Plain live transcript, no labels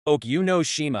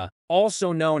Okunoshima,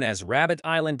 also known as Rabbit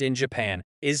Island in Japan,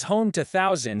 is home to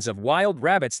thousands of wild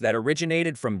rabbits that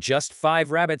originated from just 5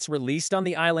 rabbits released on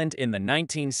the island in the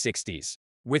 1960s.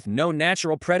 With no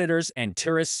natural predators and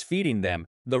tourists feeding them,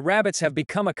 the rabbits have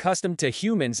become accustomed to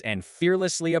humans and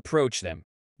fearlessly approach them.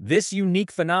 This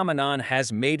unique phenomenon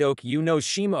has made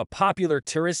Okunoshima a popular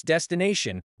tourist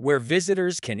destination where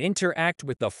visitors can interact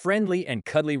with the friendly and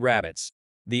cuddly rabbits.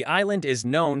 The island is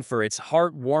known for its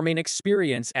heartwarming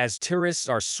experience as tourists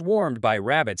are swarmed by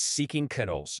rabbits seeking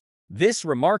cuddles. This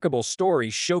remarkable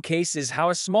story showcases how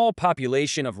a small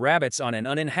population of rabbits on an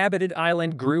uninhabited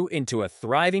island grew into a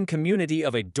thriving community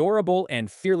of adorable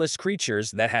and fearless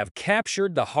creatures that have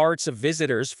captured the hearts of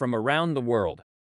visitors from around the world.